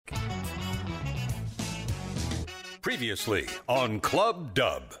Previously on Club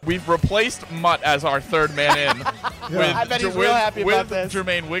Dub. We've replaced Mutt as our third man in with, I bet he's real happy about this.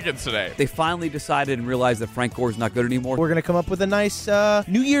 Jermaine Wiggins today. They finally decided and realized that Frank Gore's not good anymore. We're going to come up with a nice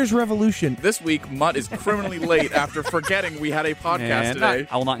New Year's revolution. This week, Mutt is criminally late after forgetting we had a podcast And today.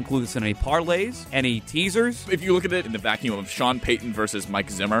 I will not include this in any parlays, any teasers. If you look at it in the vacuum of Sean Payton versus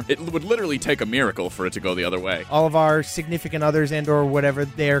Mike Zimmer, it would literally take a miracle for it to go the other way. All of our significant others and or whatever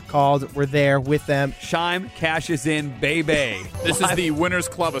they're called, we're there with them. Shime cashes in, baby. This is the Winners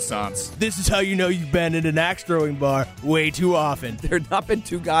Club Assance. This is how you know you've been in an axe throwing bar way too often. There have not been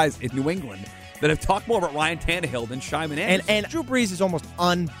two guys in New England that have talked more about Ryan Tannehill than Shime and Anderson. And Drew Brees is almost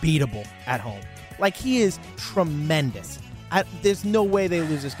unbeatable at home. Like, he is tremendous. There's no way they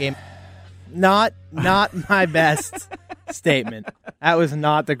lose this game. Not my best statement. That was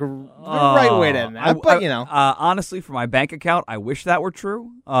not the right way to end that. But, you know. Honestly, for my bank account, I wish that were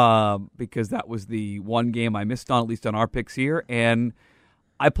true because that was the one game I missed on, at least on our picks here. And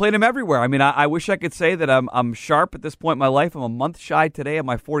I played him everywhere. I mean, I wish I could say that I'm sharp at this point in my life. I'm a month shy today of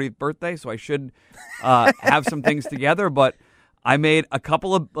my 40th birthday, so I should have some things together. But I made a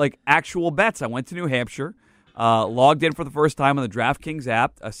couple of actual bets. I went to New Hampshire. Logged in for the first time on the DraftKings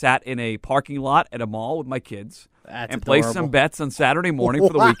app, sat in a parking lot at a mall with my kids, and placed some bets on Saturday morning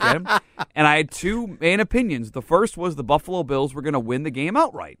for the weekend. And I had two main opinions. The first was the Buffalo Bills were going to win the game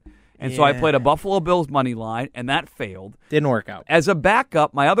outright. And so I played a Buffalo Bills money line, and that failed. Didn't work out. As a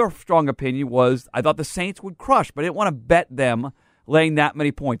backup, my other strong opinion was I thought the Saints would crush, but I didn't want to bet them laying that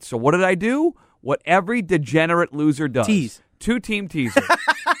many points. So what did I do? What every degenerate loser does. Tease. Two-team teaser.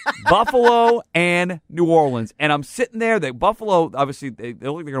 Buffalo and New Orleans. And I'm sitting there. Buffalo, obviously, they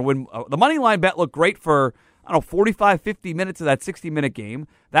look like they're going to win. The money line bet looked great for, 45, 50 minutes of that 60-minute game.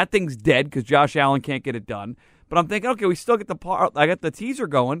 That thing's dead because Josh Allen can't get it done. But I'm thinking, okay, we still get I got the teaser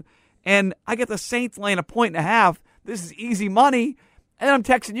going, and I get the Saints laying 1.5. This is easy money. And I'm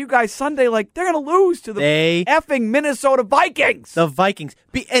texting you guys Sunday they're going to lose to the effing Minnesota Vikings. The Vikings.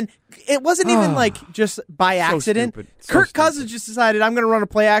 And it wasn't even just by accident. So Kirk stupid. Cousins just decided, I'm going to run a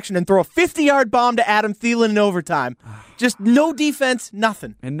play action and throw a 50-yard bomb to Adam Thielen in overtime. Just no defense,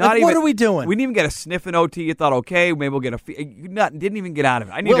 nothing. And not even, what are we doing? We didn't even get a sniff in OT. You thought, okay, maybe we'll get didn't even get out of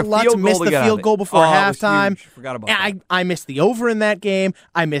it. I need Will a Lutz field goal missed to the get field out of goal it. before It was halftime. huge. Forgot about that. I missed the over in that game.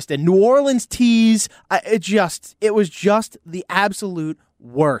 I missed a New Orleans tease. It was just the absolute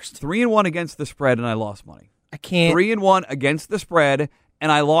worst. 3-1 against the spread, and I lost money. I can't. 3-1 against the spread,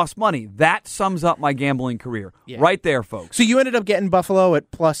 and I lost money. That sums up my gambling career right there, folks. So you ended up getting Buffalo at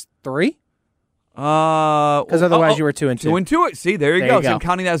 +3? Because otherwise you were 2-2. 2-2. See, there you go. So I'm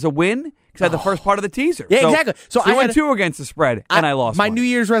counting that as a win because I had the first part of the teaser. Yeah, exactly. So 2-2 against the spread, and I lost my money. New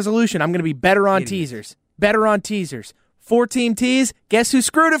Year's resolution, I'm going to be better on teasers. Better on teasers. 4-team tease. Guess who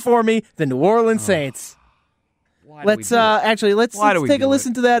screwed it for me? The New Orleans Saints. Let's take a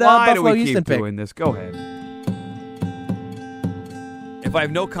listen to that Buffalo Houston pick. Why do we keep doing this? Go ahead. If I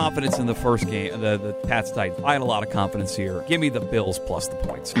have no confidence in the first game, the Pats Titans, I had a lot of confidence here. Give me the Bills plus the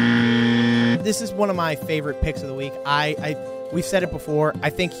points. This is one of my favorite picks of the week. We've said it before. I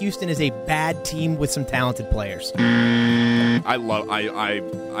think Houston is a bad team with some talented players. I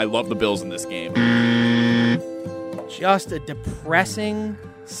love the Bills in this game. Just a depressing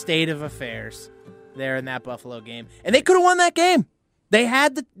state of affairs there in that Buffalo game. And they could have won that game. They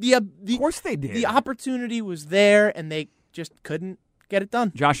had Of course they did. The opportunity was there, and they just couldn't get it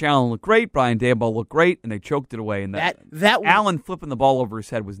done. Josh Allen looked great. Brian Daboll looked great, and they choked it away. And that Allen flipping the ball over his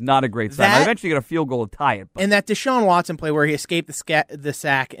head was not a great sign. I eventually got a field goal to tie it. And that Deshaun Watson play where he escaped the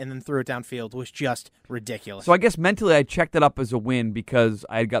sack and then threw it downfield was just ridiculous. So I guess mentally I checked it up as a win because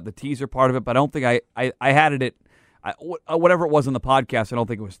I had got the teaser part of it, but I don't think I had it at whatever it was on the podcast. I don't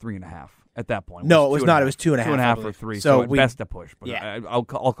think it was 3.5 at that point. No, it was not. It was 2.5. 2.5 or 3. So at best a push. But I'll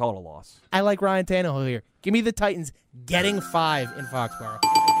call it a loss. I like Ryan Tannehill here. Give me the Titans getting 5 in Foxborough.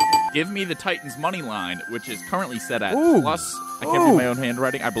 Give me the Titans money line, which is currently set at plus. I can't read my own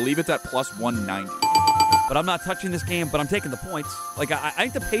handwriting. I believe it's at plus 190. But I'm not touching this game. But I'm taking the points. I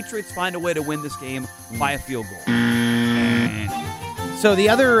think the Patriots find a way to win this game by a field goal. So the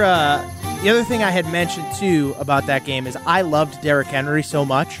other thing I had mentioned too about that game is I loved Derrick Henry so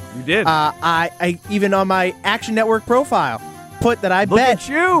much. You did. I even on my Action Network profile put that I bet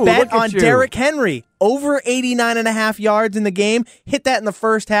on Derrick Henry over 89.5 yards in the game. Hit that in the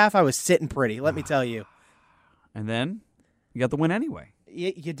first half. I was sitting pretty, let me tell you. And then you got the win anyway.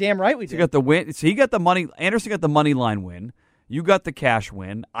 You're damn right we did. So you got the win. So he got the money. Anderson got the money line win. You got the cash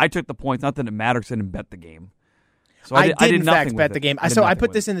win. I took the points. Not that it matters. I didn't bet the game. So I did in nothing fact with bet it. the game. I did So I nothing put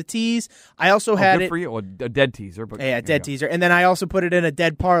with this it. in the tease. I also had Good it. for you. Well, a dead teaser. But Yeah, there dead you go. teaser. And then I also put it in a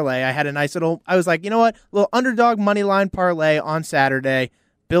dead parlay. I had a nice little, I was like, you know what? Little underdog money line parlay on Saturday.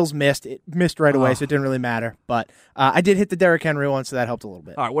 Bills missed. It missed right away, so it didn't really matter. But I did hit the Derrick Henry one, so that helped a little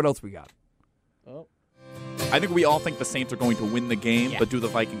bit. All right, what else we got? I think we all think the Saints are going to win the game, Yeah. but do the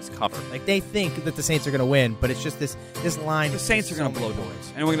Vikings cover? Like, they think that the Saints are going to win, but it's just this line. The is Saints are so going to blow many doors.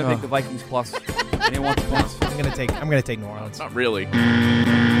 points. And we're going to take the Vikings plus. They want the points. I'm gonna take New Orleans. Not really.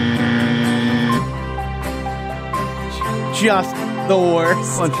 Just the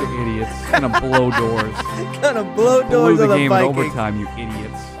worst. Bunch of idiots. Going to blow doors. Gonna blow Blew doors the on the game in Vikings. overtime, you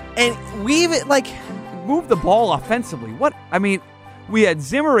idiots. And we even, like, Move the ball offensively. What? I mean, we had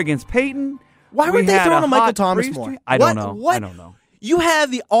Zimmer against Peyton. why We weren't they had throwing a to Michael hot Thomas Breeze more? tree? I don't know. What? I don't know. You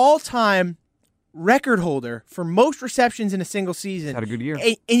have the all-time record holder for most receptions in a single season. Had a good year.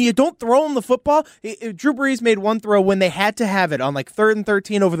 And you don't throw him the football. Drew Brees made one throw when they had to have it on like 3rd and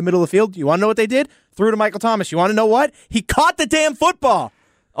 13 over the middle of the field. You want to know what they did? Threw to Michael Thomas. You want to know what? He caught the damn football.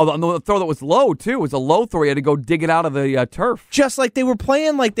 Oh, the throw that was low, too. It was a low throw. You had to go dig it out of the turf. Just like they were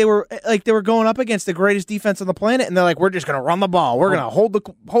playing, like they were going up against the greatest defense on the planet, and they're like, we're just going to run the ball. We're going to hold the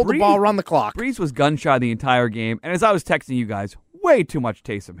ball, run the clock. Breeze was gun-shy the entire game. And as I was texting you guys, way too much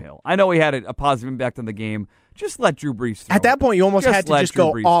Taysom Hill. I know he had a positive impact on the game. Just let Drew Brees throw. At that point, you almost had to let just Drew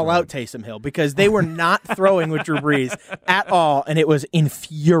go Brees all throw. out Taysom Hill because they were not throwing with Drew Brees at all, and it was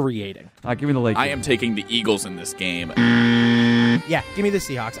infuriating. All right, give me the late I game. am taking the Eagles in this game. Yeah, give me the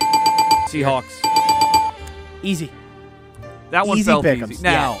Seahawks. Seahawks. Easy. That one Easy felt pick'ems, easy.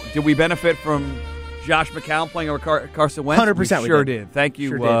 Now, did we benefit from Josh McCown playing over Carson Wentz? 100% we sure did. did. Thank you.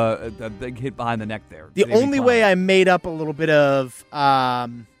 Sure The big hit behind the neck there. The Saved me only time. way I made up a little bit of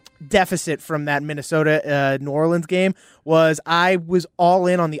deficit from that Minnesota New Orleans game was I was all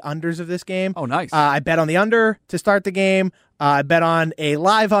in on the unders of this game. Oh, nice. I bet on the under to start the game. I bet on a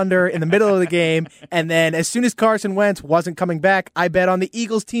live under in the middle of the game. And then as soon as Carson Wentz wasn't coming back, I bet on the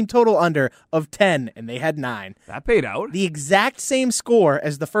Eagles team total under of 10, and they had 9. That paid out. The exact same score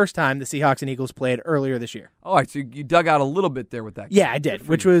as the first time the Seahawks and Eagles played earlier this year. All right, so you dug out a little bit there with that. Yeah, I Good did, for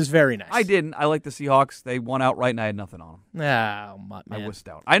which you. was very nice. I didn't. I like the Seahawks. They won outright, and I had nothing on them. Oh, man. I wussed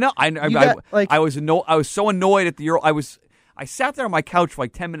out. I know. I got, like- I was so annoyed at the Euro. I sat there on my couch for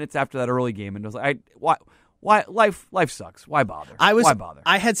like 10 minutes after that early game, and I was like, why life sucks. Why bother? Why bother?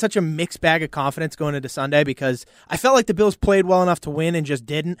 I had such a mixed bag of confidence going into Sunday because I felt like the Bills played well enough to win and just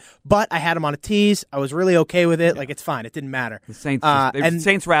didn't. But I had them on a tease. I was really okay with it. Like, it's fine. It didn't matter. The Saints, and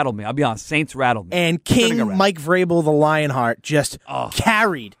Saints rattled me. I'll be honest. Saints rattled me. and Should've got King rattled. Mike Vrabel, the Lionheart, just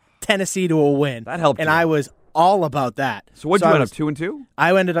carried Tennessee to a win. That helped and you. I was all about that. So what'd you I end was- up 2-2?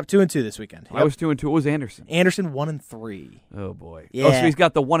 I ended up 2-2 this weekend. I was 2-2. It was Anderson. Anderson 1-3. Oh boy. Yeah. Oh, so he's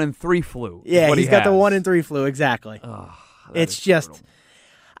got the 1-3 flu. is Yeah, what he's he got the has. 1-3 flu exactly. That It's is just,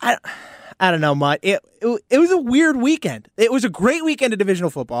 brutal. I don't know, Mutt. It was a weird weekend. It was a great weekend of divisional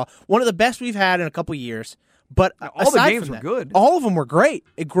football, one of the best we've had in a couple years. But all the aside games from were that, good. All of them were great.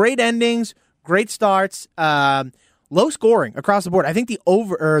 Great endings, great starts. Low scoring across the board. I think the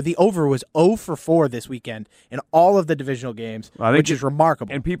over was 0 for 4 this weekend in all of the divisional games, I think which is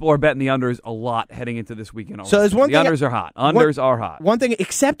remarkable. And people are betting the unders a lot heading into this weekend. Already. So there's one the thing unders are hot. Unders are hot. One thing,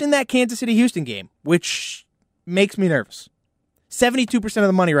 except in that Kansas City Houston game, which makes me nervous. 72% of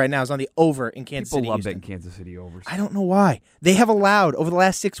the money right now is on the over in Kansas People City. love Houston. betting Kansas City overs. I don't know why. They have allowed over the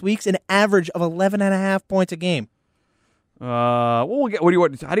last 6 weeks an average of 11.5 points a game. We'll get. What do you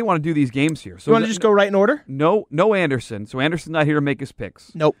want? How do you want to do these games here? So You want to just go right in order? No Anderson. So Anderson's not here to make his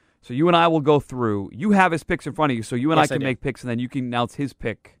picks. Nope. So you and I will go through. You have his picks in front of you, so you and Yes, I I can do. make picks, and then you can announce his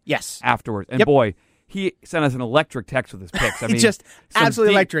pick Yes. afterwards. And Yep. boy, he sent us an electric text with his picks. I mean, Just some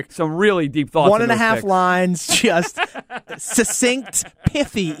absolutely deep- electric. Some really deep thoughts. One in and a those half picks. lines, just succinct,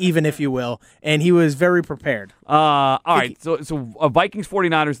 pithy, even if you will. And he was very prepared. All right. So Vikings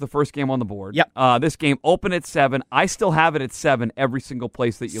 49ers, the first game on the board. Yep. This game opened at 7. I still have it at 7 every single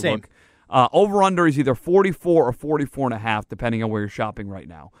place that you Same. look. Over-under is either 44 or 44.5, depending on where you're shopping right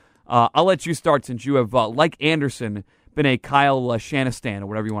now. I'll let you start since you have, like Anderson, been a Kyle Shanistan or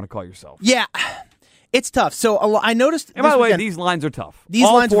whatever you want to call yourself. Yeah. It's tough. So I noticed. And by this the way, weekend- these lines are tough. These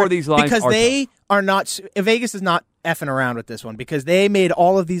All lines 4 were- of these lines because are they tough. are not. Vegas is not effing around with this one because they made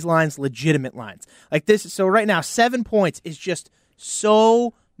all of these lines legitimate lines like this. So right now, 7 points is just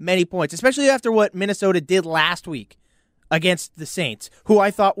so many points, especially after what Minnesota did last week against the Saints, who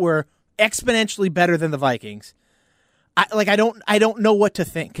I thought were exponentially better than the Vikings. I don't know what to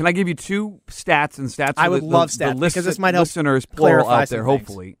think. Can I give you 2 stats and stats? I for would the, love the stats, list- because this might help listeners plural clarify out there, some things.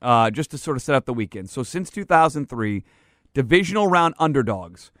 hopefully, just to sort of set up the weekend. So since 2003, divisional round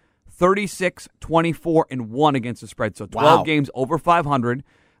underdogs, 36-24-1 against the spread. So 12 Wow. games over 500.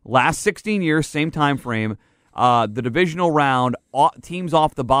 Last 16 years, same time frame. The divisional round, teams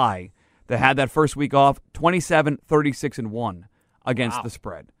off the bye that had that first week off, 27-36-1 against the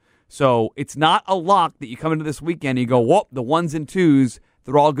spread. So it's not a lock that you come into this weekend and you go, whoop, the ones and twos,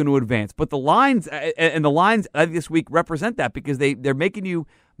 they're all going to advance. But the lines this week represent that because they're making you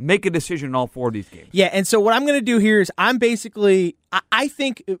make a decision in all 4 of these games. Yeah, and so what I'm going to do here is I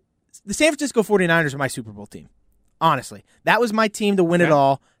think the San Francisco 49ers are my Super Bowl team. Honestly. That was my team to win it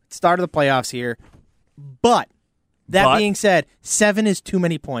all. Start of the playoffs here. But that being said, 7 is too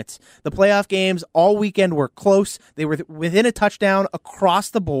many points. The playoff games all weekend were close. They were within a touchdown across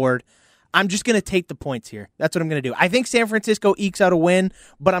the board. I'm just going to take the points here. That's what I'm going to do. I think San Francisco ekes out a win,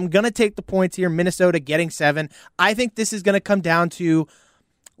 but I'm going to take the points here. Minnesota getting 7. I think this is going to come down to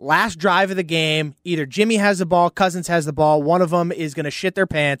last drive of the game. Either Jimmy has the ball, Cousins has the ball. One of them is going to shit their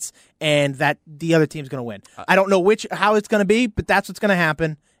pants, and that the other team's going to win. I don't know how it's going to be, but that's what's going to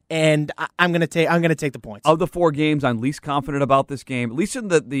happen. And I'm gonna take the points. Of the 4 games, I'm least confident about this game, at least in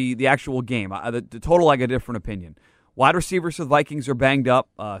the actual game. The total, I got a different opinion. Wide receivers for the Vikings are banged up.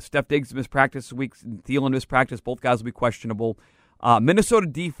 Steph Diggs missed practice this week. Thielen missed practice. Both guys will be questionable. Minnesota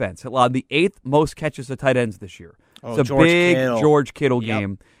defense allowed the 8th most catches to tight ends this year. It's a big George Kittle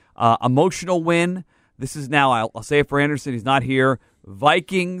game. Emotional win. This is now, I'll say it for Anderson. He's not here.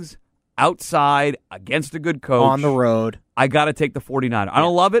 Vikings outside against a good coach. On the road. I got to take the 49ers. I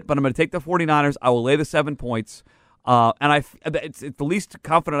don't love it, but I'm going to take the 49ers. I will lay the 7 points. And it's the least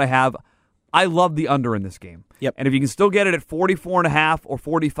confident I have. I love the under in this game. Yep. And if you can still get it at 44.5 or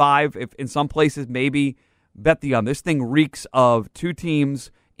 45, if in some places maybe bet the under. This thing reeks of 2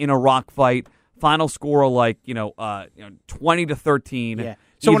 teams in a rock fight. Final score like 20-13. Yeah.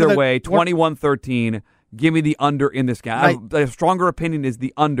 So Either way, 21-13. Give me the under in this game. The stronger opinion is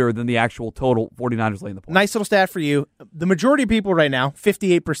the under than the actual total 49ers laying the points. Nice little stat for you. The majority of people right now,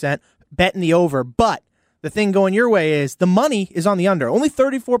 58%, betting the over. But the thing going your way is the money is on the under. Only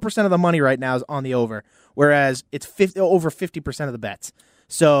 34% of the money right now is on the over, whereas it's over 50% of the bets.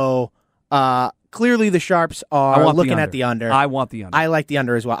 So clearly the Sharps are looking at the under. I want the under. I like the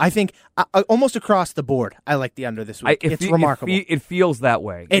under as well. I think almost across the board, I like the under this week. It's remarkable. It feels that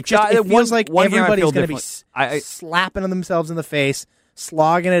way. It feels like everybody's going to be slapping themselves in the face,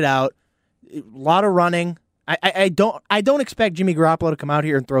 slogging it out, a lot of running. I don't expect Jimmy Garoppolo to come out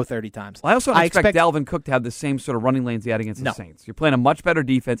here and throw 30 times. Well, I also don't expect Dalvin Cook to have the same sort of running lanes he had against the Saints. You're playing a much better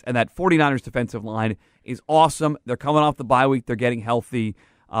defense, and that 49ers defensive line is awesome. They're coming off the bye week. They're getting healthy.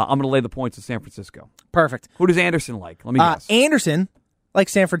 I'm going to lay the points to San Francisco. Perfect. Who does Anderson like? Let me guess. Anderson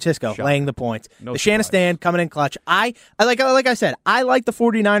likes San Francisco, laying the points. No the Shanahan coming in clutch. I like I said, I like the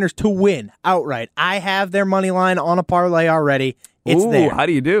 49ers to win outright. I have their money line on a parlay already. It's there. How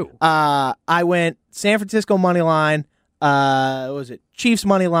do you do? I went San Francisco money line. What was it? Chiefs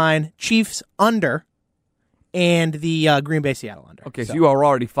money line, Chiefs under, and the Green Bay Seattle under. Okay, so you are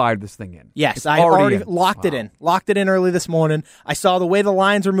already fired this thing in. Yes, I already locked it in. Locked it in early this morning. I saw the way the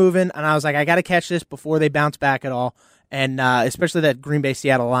lines are moving, and I was like, I got to catch this before they bounce back at all. And especially that Green Bay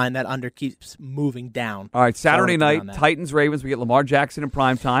Seattle line, that under keeps moving down. All right, Saturday night, Titans Ravens. We get Lamar Jackson in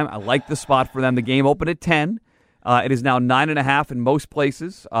prime time. I like the spot for them. The game opened at 10. It is now 9.5 in most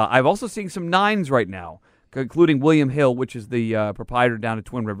places. I've also seen some 9s right now, including William Hill, which is the proprietor down at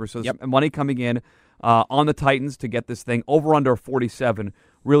Twin River. So some money coming in on the Titans to get this thing over under 47,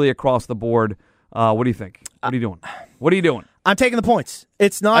 really across the board. What do you think? What are you doing? What are you doing? I'm taking the points.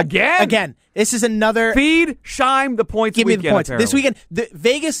 It's not again. This is another feed Shime the points. Give weekend, me the points apparently. this weekend.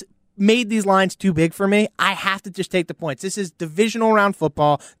 Vegas made these lines too big for me. I have to just take the points. This is divisional round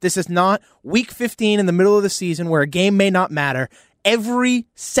football. This is not week 15 in the middle of the season where a game may not matter. Every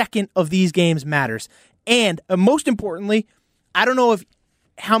second of these games matters. And most importantly, I don't know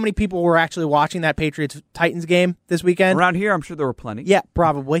how many people were actually watching that Patriots-Titans game this weekend. Around here, I'm sure there were plenty. Yeah,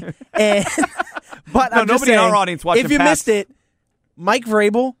 probably. But no, nobody in our audience watching. If you missed it, Mike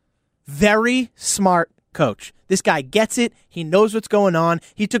Vrabel, very smart coach. This guy gets it. He knows what's going on.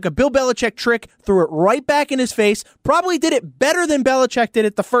 He took a Bill Belichick trick, threw it right back in his face, probably did it better than Belichick did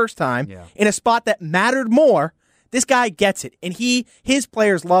it the first time, in a spot that mattered more. This guy gets it, and his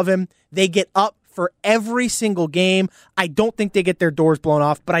players love him. They get up for every single game. I don't think they get their doors blown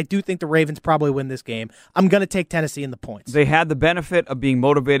off, but I do think the Ravens probably win this game. I'm going to take Tennessee in the points. They had the benefit of being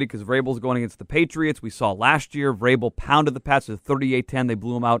motivated because Vrabel's going against the Patriots. We saw last year Vrabel pounded the Pats with 38-10. They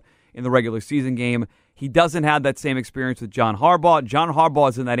blew them out in the regular season game. He doesn't have that same experience with John Harbaugh. John Harbaugh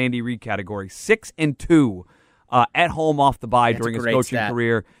is in that Andy Reid category, 6-2 at home off the bye That's during a his great coaching stat.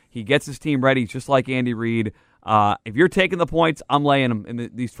 career. He gets his team ready just like Andy Reid. If you're taking the points, I'm laying them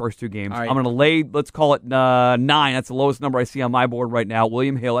in these first two games. All right. I'm going to lay, let's call it 9. That's the lowest number I see on my board right now.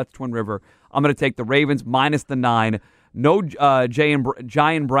 William Hill, that's Twin River. I'm going to take the Ravens minus the 9. No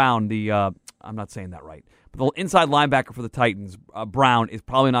Jayan Brown, I'm not saying that right. But the inside linebacker for the Titans, Brown, is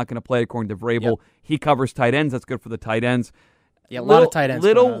probably not going to play according to Vrabel. Yep. He covers tight ends. That's good for the tight ends. Yeah, a lot of tight ends.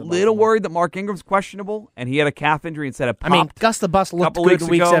 going on in Little Baltimore. worried that Mark Ingram's questionable, and he had a calf injury instead of popped. I mean, Gus the Bus looked couple good weeks in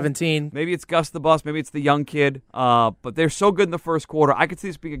Week ago. 17. Maybe it's Gus the Bus. Maybe it's the young kid. But they're so good in the first quarter. I could see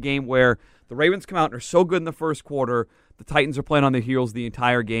this being a game where the Ravens come out and are so good in the first quarter. The Titans are playing on their heels the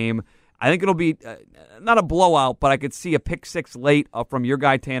entire game. I think it'll be not a blowout, but I could see a pick 6 late from your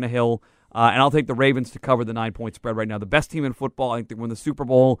guy Tannehill. And I'll take the Ravens to cover the 9-point spread right now. The best team in football. I think they win the Super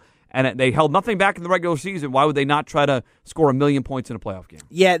Bowl. And they held nothing back in the regular season. Why would they not try to score 1 million points in a playoff game?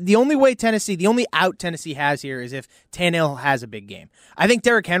 Yeah, the only out Tennessee has here is if Tannehill has a big game. I think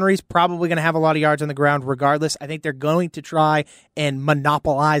Derrick Henry's probably going to have a lot of yards on the ground regardless. I think they're going to try and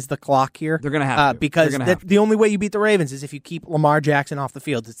monopolize the clock here. They're going to have to. Because the only way you beat the Ravens is if you keep Lamar Jackson off the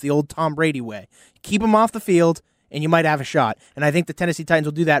field. It's the old Tom Brady way. Keep him off the field, and you might have a shot. And I think the Tennessee Titans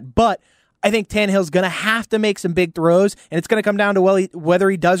will do that. But I think Tannehill's going to have to make some big throws, and it's going to come down to whether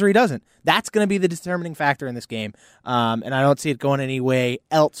he does or he doesn't. That's going to be the determining factor in this game, and I don't see it going any way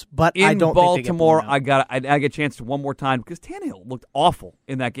else. But I don't think they get blown out. I get a chance to one more time because Tannehill looked awful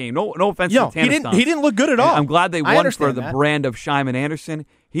in that game. No offense No, to he Tannehill. didn't look good at all. I'm glad they I won for understand the that. brand of Shyman Anderson.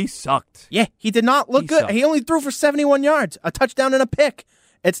 He sucked. Yeah, he did not look He good. sucked. He only threw for 71 yards, a touchdown and a pick.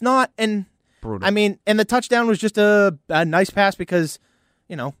 It's not, and Brutal. I mean, and the touchdown was just a nice pass because,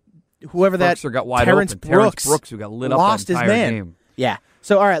 whoever Berkser got wide Terrence open. Terrence Brooks Brooks, who got lit up lost that his entire man. game. Yeah.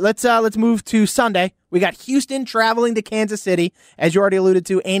 So all right, let's move to Sunday. We got Houston traveling to Kansas City, as you already alluded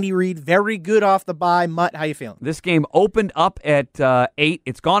to. Andy Reid, very good off the bye. Mutt, how you feeling? This game opened up at 8.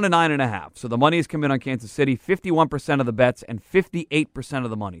 It's gone to 9.5. So the money has come in on Kansas City. 51% of the bets and 58% of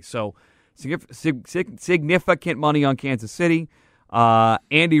the money. So significant money on Kansas City.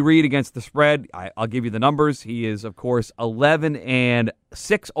 Andy Reid against the spread. I'll give you the numbers. He is, of course,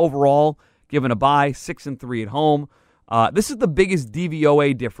 11-6 overall, given a bye, 6-3 at home. This is the biggest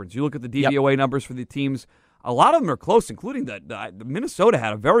DVOA difference. You look at the DVOA numbers for the teams. A lot of them are close, including the Minnesota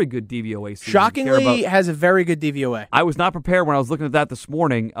had a very good DVOA season. Shockingly, has a very good DVOA. I was not prepared when I was looking at that this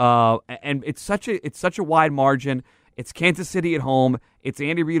morning, and it's such a wide margin. It's Kansas City at home. It's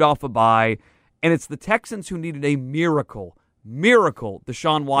Andy Reid off a bye, and it's the Texans who needed a miracle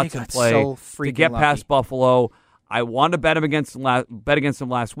Deshaun Watson got play so to freaking get lucky. past Buffalo. I wanted to bet against him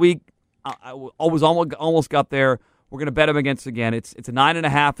last week. I was almost got there. We're going to bet him against again. It's a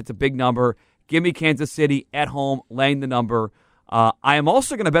 9.5. It's a big number. Give me Kansas City at home, laying the number. I am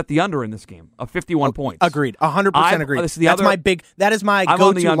also going to bet the under in this game of 51 points. Agreed. 100% agreed. That is my I'm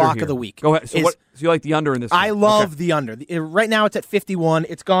on the go-to under lock here. of the week. Go ahead. So you like the under in this game? I love the under. Right now it's at 51.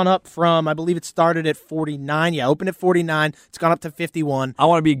 It's gone up from, I believe it started at 49. Yeah, opened at 49. It's gone up to 51. I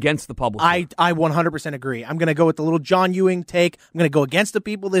want to be against the public. I 100% agree. I'm going to go with the little John Ewing take. I'm going to go against the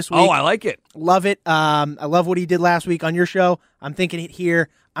people this week. Oh, I like it. Love it. I love what he did last week on your show. I'm thinking it here.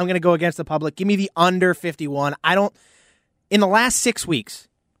 I'm going to go against the public. Give me the under 51. In the last 6 weeks,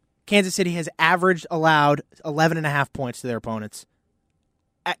 Kansas City has allowed 11.5 points to their opponents.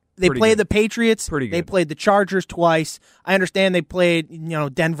 They played the Patriots. Pretty good. They played the Chargers twice. I understand they played,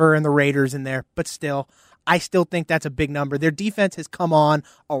 Denver and the Raiders in there, but still, I still think that's a big number. Their defense has come on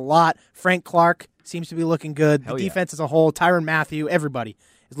a lot. Frank Clark seems to be looking good. Hell the yeah. defense as a whole, Tyrann Mathieu, everybody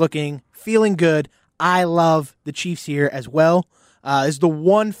is feeling good. I love the Chiefs here as well. Is the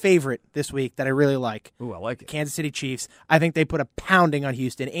one favorite this week that I really like. Ooh, I like it. Kansas City Chiefs. I think they put a pounding on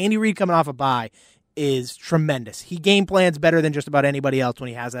Houston. Andy Reid coming off a bye is tremendous. He game plans better than just about anybody else when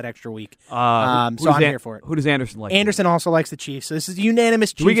he has that extra week. So I'm here for it. Who does Anderson like? Anderson also likes the Chiefs, so this is a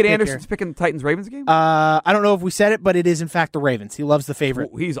unanimous Chiefs Do we get pick Anderson's here. pick in the Titans-Ravens game? I don't know if we said it, but it is in fact the Ravens. He loves the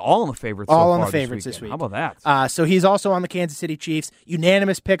favorite. He's all on the favorites. All so on far the favorites this weekend. week. How about that? So he's also on the Kansas City Chiefs.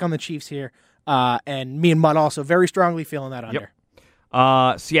 Unanimous pick on the Chiefs here. And me and Mutt also very strongly feeling that under.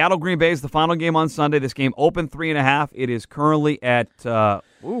 Seattle Green Bay is the final game on Sunday. This game opened 3.5. It is currently at am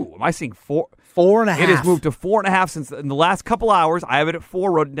I seeing 4? 4.5. It has moved to 4.5 since in the last couple hours. I have it at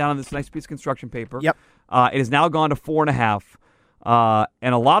 4, wrote it down on this nice piece of construction paper. Yep. It has now gone to 4.5.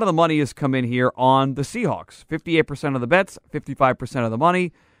 And a lot of the money has come in here on the Seahawks. 58% of the bets, 55% of the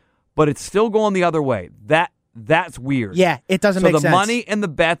money, but it's still going the other way. That's weird. Yeah, it doesn't make So sense. the money and the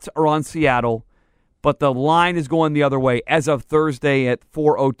bets are on Seattle, but the line is going the other way as of Thursday at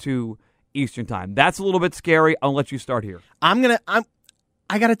 4:02 Eastern Time. That's a little bit scary. I'll let you start here.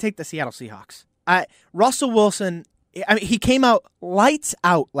 I got to take the Seattle Seahawks. Russell Wilson, I mean, he came out lights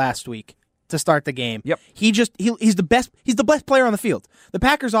out last week to start the game. Yep. He's the best player on the field. The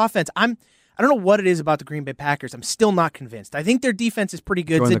Packers offense, I don't know what it is about the Green Bay Packers. I'm still not convinced. I think their defense is pretty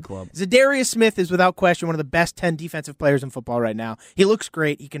good. Join the club. Zadarius Smith is without question one of the best 10 defensive players in football right now. He looks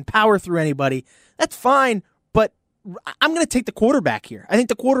great. He can power through anybody. That's fine, but I'm going to take the quarterback here. I think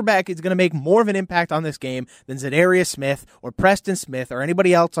the quarterback is going to make more of an impact on this game than Zadarius Smith or Preston Smith or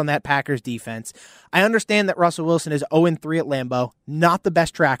anybody else on that Packers defense. I understand that Russell Wilson is 0-3 at Lambeau, not the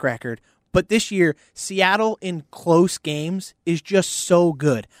best track record, but this year, Seattle in close games is just so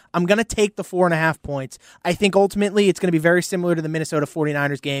good. I'm going to take the 4.5 points. I think ultimately it's going to be very similar to the Minnesota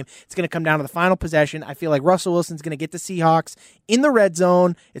 49ers game. It's going to come down to the final possession. I feel like Russell Wilson's going to get the Seahawks in the red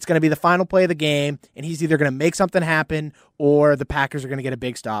zone. It's going to be the final play of the game, and he's either going to make something happen or the Packers are going to get a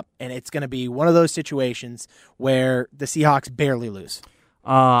big stop. And it's going to be one of those situations where the Seahawks barely lose.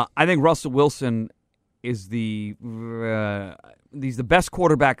 I think Russell Wilson is he's the best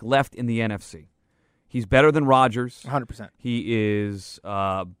quarterback left in the NFC. He's better than Rodgers. 100%. He is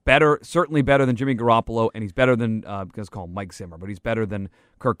certainly better than Jimmy Garoppolo, and he's better than, let's call him Mike Zimmer, but he's better than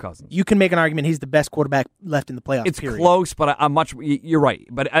Kirk Cousins. You can make an argument he's the best quarterback left in the playoffs, It's period. close, but you're right.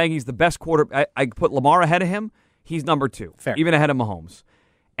 But I think he's the best quarterback. I put Lamar ahead of him. He's number 2, Fair. Even ahead of Mahomes.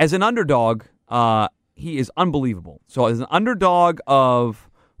 As an underdog, he is unbelievable. So as an underdog of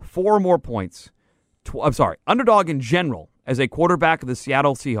 4 or more points, underdog in general, as a quarterback of the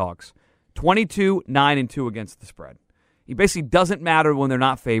Seattle Seahawks, 22, 9-2 against the spread. He basically doesn't matter when they're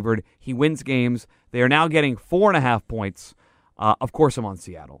not favored. He wins games. They are now getting 4.5 points. Of course, I'm on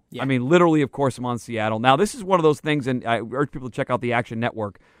Seattle. Yeah. I mean, literally, of course, I'm on Seattle. Now, this is one of those things, and I urge people to check out the Action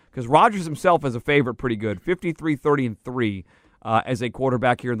Network, because Rodgers himself is a favorite pretty good, 53, 30-3 as a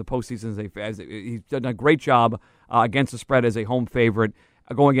quarterback here in the postseason. He's done a great job against the spread as a home favorite,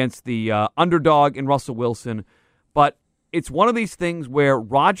 going against the underdog in Russell Wilson. But it's one of these things where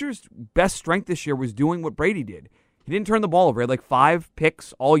Rodgers' best strength this year was doing what Brady did. He didn't turn the ball over. He had like 5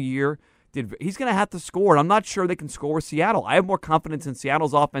 picks all year. He's going to have to score, and I'm not sure they can score with Seattle. I have more confidence in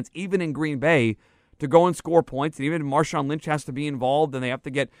Seattle's offense, even in Green Bay, to go and score points. And even if Marshawn Lynch has to be involved and they have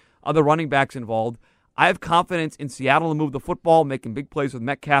to get other running backs involved, I have confidence in Seattle to move the football, making big plays with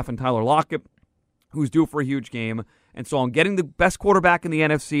Metcalf and Tyler Lockett, who's due for a huge game. And so I'm getting the best quarterback in the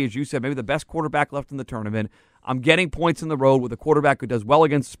NFC, as you said, maybe the best quarterback left in the tournament. I'm getting points in the road with a quarterback who does well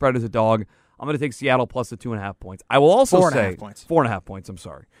against the spread as a dog. I'm going to take Seattle plus the 2.5 points. I will also say 4.5 points. 4.5 points, I'm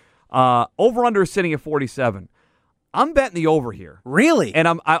sorry. Over-under is sitting at 47. I'm betting the over here. Really?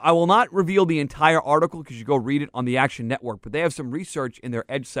 And I will not reveal the entire article because you go read it on the Action Network, but they have some research in their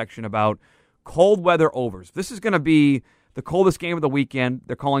Edge section about cold weather overs. This is going to be the coldest game of the weekend.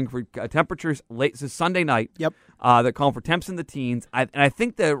 They're calling for temperatures late. This is Sunday night. Yep. They're calling for temps in the teens. And I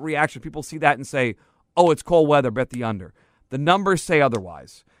think the reaction, people see that and say, oh, it's cold weather, bet the under. The numbers say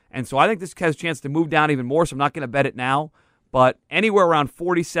otherwise. And so I think this has a chance to move down even more, so I'm not going to bet it now. But anywhere around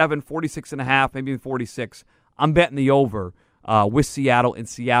 47, 46.5, maybe even 46, I'm betting the over with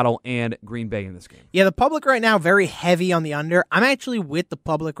Seattle and Green Bay in this game. Yeah, the public right now very heavy on the under. I'm actually with the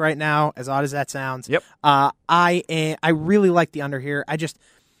public right now, as odd as that sounds. Yep. I really like the under here.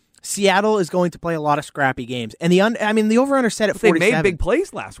 Seattle is going to play a lot of scrappy games, and the over/under set at 47. They made big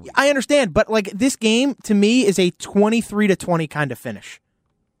plays last week. I understand, but like this game to me is a 23-20 kind of finish,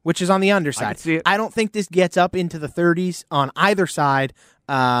 which is on the underside. I can see it. I don't think this gets up into the 30s on either side.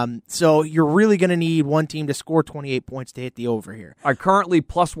 So you're really going to need one team to score 28 points to hit the over here. Are currently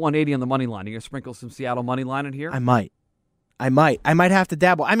plus 180 on the money line. Are you going to sprinkle some Seattle money line in here? I might have to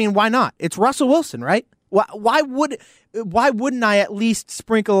dabble. I mean, why not? It's Russell Wilson, right? Why wouldn't I at least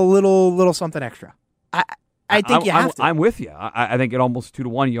sprinkle a little something extra? I think you have to. I'm with you. I think at almost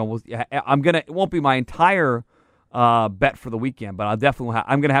 2-1. It won't be my entire bet for the weekend, but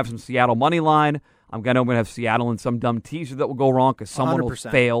I'm going to have some Seattle money line. I'm going to have Seattle in some dumb teaser that will go wrong because someone 100%.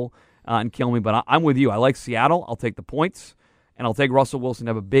 Will fail and kill me. But I'm with you. I like Seattle. I'll take the points. And I'll take Russell Wilson to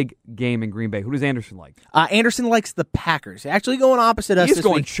have a big game in Green Bay. Who does Anderson like? Anderson likes the Packers. Actually going opposite us this week. He's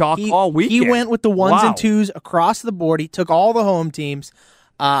going chalk all weekend. He went with the 1s and 2s across the board. He took all the home teams.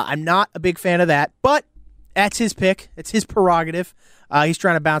 I'm not a big fan of that, but that's his pick. It's his prerogative. He's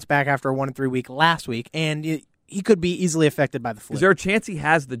trying to bounce back after a 1-3 week last week, and he could be easily affected by the flu. Is there a chance he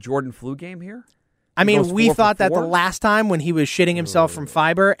has the Jordan flu game here? I mean, we thought that the last time when he was shitting himself from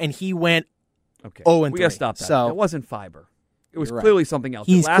fiber, and he went 0-3. We got to stop that. So, it wasn't fiber. It was clearly something else.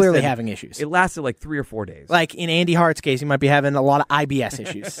 He's clearly having issues. It lasted like 3 or 4 days. Like in Andy Hart's case, he might be having a lot of IBS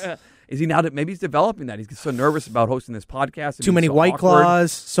issues. Is he now? Maybe he's developing that. He's so nervous about hosting this podcast. Too many White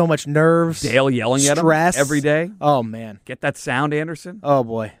Claws, so much nerves. Dale yelling stress. At him every day. Oh, man. Get that sound, Anderson? Oh,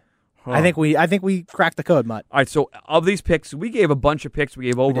 boy. I think we cracked the code, Mutt. All right, so of these picks, we gave a bunch of picks. We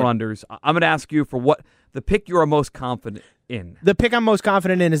gave over-unders. I'm going to ask you for what the pick you are most confident in. The pick I'm most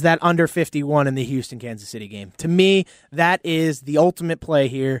confident in is that under 51 in the Houston-Kansas City game. To me, that is the ultimate play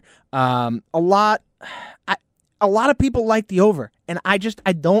here. A lot of people like the over, and I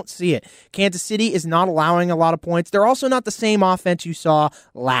don't see it. Kansas City is not allowing a lot of points. They're also not the same offense you saw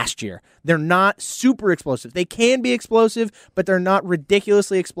last year. They're not super explosive. They can be explosive, but they're not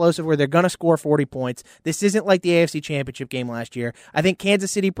ridiculously explosive where they're going to score 40 points. This isn't like the AFC Championship game last year. I think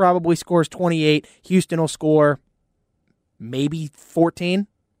Kansas City probably scores 28. Houston will score maybe 14.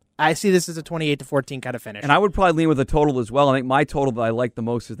 I see this as a 28-14 kind of finish. And I would probably lean with a total as well. I think my total that I like the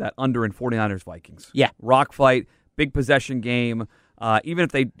most is that under in 49ers Vikings. Yeah. Rock fight, big possession game. Even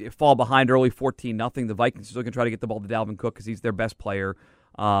if they fall behind early 14-0, the Vikings are still going to try to get the ball to Dalvin Cook because he's their best player.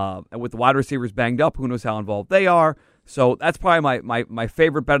 And with the wide receivers banged up, who knows how involved they are. So that's probably my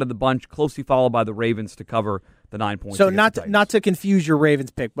favorite bet of the bunch, closely followed by the Ravens to cover the 9 points. So not to confuse your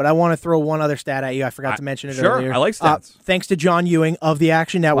Ravens pick, but I want to throw one other stat at you. I forgot to mention it earlier. Sure, I like stats. Thanks to John Ewing of the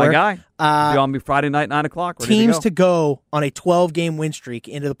Action Network. My guy. Be on me Friday night, 9 o'clock. Teams to go on a 12-game win streak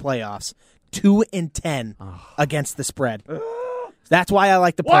into the playoffs, 2-10 against the spread. That's why I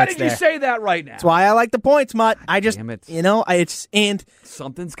like the points. Why did you there. say that right now? That's why I like the points, Mutt. Damn it. And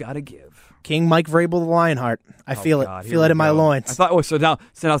something's got to give. King Mike Vrabel the Lionheart. I feel God, it. Feel it in my loins. I thought. So now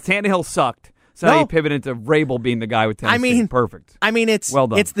Tannehill sucked. So now you pivot into Vrabel being the guy with Tennessee. Perfect. It's well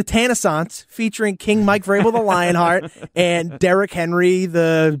done. It's the Tannissance featuring King Mike Vrabel the Lionheart and Derrick Henry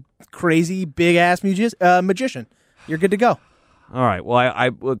the crazy big ass magician. You're good to go. All right. Well, I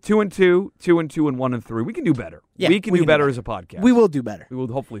 2-2, 2-2, and 1-3. We can do better. Yeah, we can do better as a podcast. We will do better. We will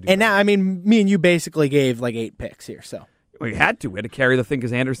hopefully do. And better. now, me and you basically gave like 8 picks here. So we had to. We had to carry the thing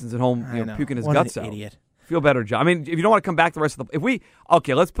because Anderson's at home, puking his guts out. Idiot. Feel better, John. If you don't want to come back the rest of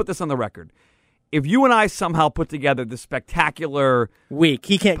the, let's put this on the record. If you and I somehow put together this spectacular week,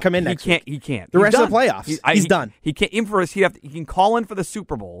 he can't come in next week. He can't. The rest of the playoffs, he's done. He can't. Even for us, he can call in for the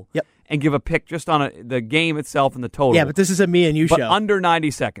Super Bowl. Yep. And give a pick just on the game itself and the total. Yeah, but this is a me and you show. Under 90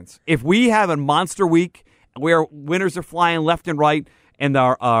 seconds. If we have a monster week where winners are flying left and right, and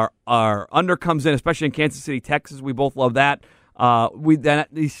our under comes in, especially in Kansas City, Texas, we both love that.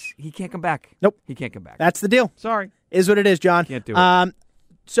 He can't come back. Nope, he can't come back. That's the deal. Sorry, is what it is, John. Can't do it.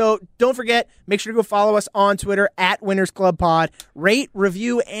 So don't forget, make sure to go follow us on Twitter at Winners Club Pod. Rate,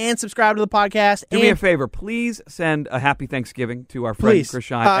 review, and subscribe to the podcast. Do me a favor. Please send a happy Thanksgiving to our friend Chris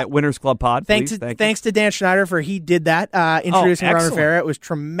Shine at Winners Club Pod. Thanks to Dan Schneider for he did that, introducing Ron Rivera. It was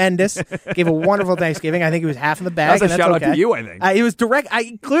tremendous. Gave a wonderful Thanksgiving. I think he was half in the bag. That was a shout out to you, I think. It was direct.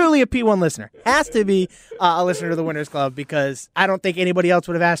 Clearly a P1 listener. Has to be a listener to the Winners Club because I don't think anybody else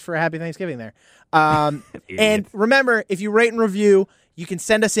would have asked for a happy Thanksgiving there. And remember, if you rate and review, you can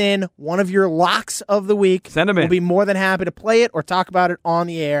send us in one of your locks of the week. Send them in. We'll be more than happy to play it or talk about it on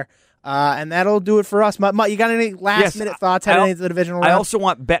the air. And that'll do it for us. Mutt, you got any last-minute thoughts heading into the divisional round? I also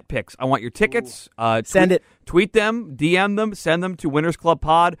want bet picks. I want your tickets. Send it. Tweet them, DM them, send them to Winners Club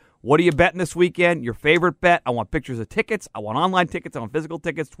Pod. What are you betting this weekend? Your favorite bet. I want pictures of tickets. I want online tickets. I want physical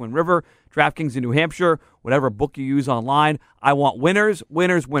tickets. Twin River, DraftKings in New Hampshire, whatever book you use online. I want winners,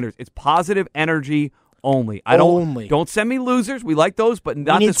 winners, winners. It's positive energy only. Don't send me losers. We like those, but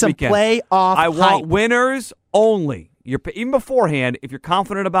not this weekend. We need some playoff I want winners only. Even beforehand, if you're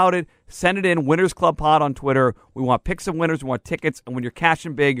confident about it, send it in. Winners Club Pod on Twitter. We want picks of winners. We want tickets. And when you're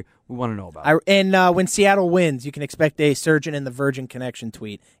cashing big, we want to know about it. And when Seattle wins, you can expect a Surgeon in the Virgin Connection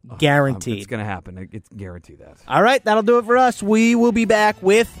tweet. Guaranteed. It's going to happen. It's guaranteed that. All right, that'll do it for us. We will be back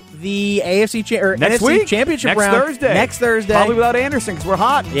with the NFC NFC Championship round next Thursday. Probably without Anderson because we're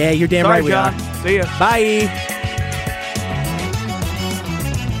hot. Yeah, you're damn right we John. are. See ya. Bye.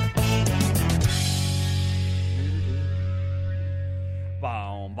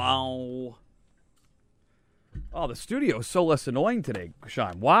 Oh, the studio is so less annoying today,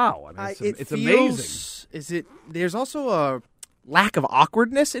 Sean. Wow. It's amazing. There's also a lack of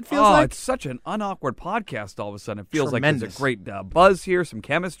awkwardness, it feels like. It's such an unawkward podcast all of a sudden. It feels Tremendous. like there's a great buzz here, some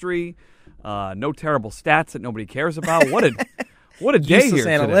chemistry, no terrible stats that nobody cares about. What a day Useless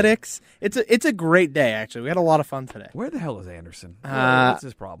here analytics. Today. It's a great day, actually. We had a lot of fun today. Where the hell is Anderson? What's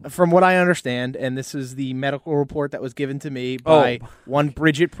his problem? From what I understand, and this is the medical report that was given to me by one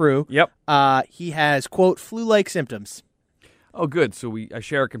Bridget Prue. Yep. He has, quote, flu-like symptoms. Oh, good. So I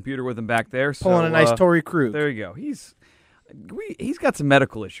share a computer with him back there. Pulling a nice Tory Krug. There you go. He's got some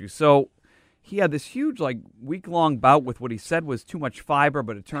medical issues. So he had this huge, week-long bout with what he said was too much fiber,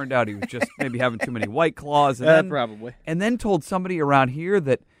 but it turned out he was just maybe having too many White Claws. And probably. And then told somebody around here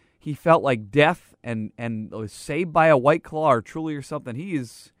that he felt like death and was saved by a White Claw or Truly or something.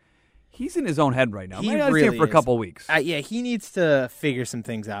 He's He's in his own head right now. He Maybe not really for a is. couple weeks. Yeah, he needs to figure some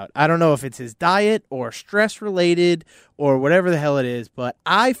things out. I don't know if it's his diet or stress related or whatever the hell it is, but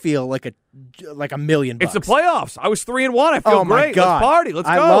I feel like $1 million. It's the playoffs. I was 3-1. I feel Oh, my great. God. Let's party. Let's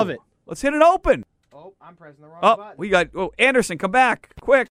go. I love it. Let's hit it open. Oh, I'm pressing the wrong Oh, button. we got Anderson. Come back quick.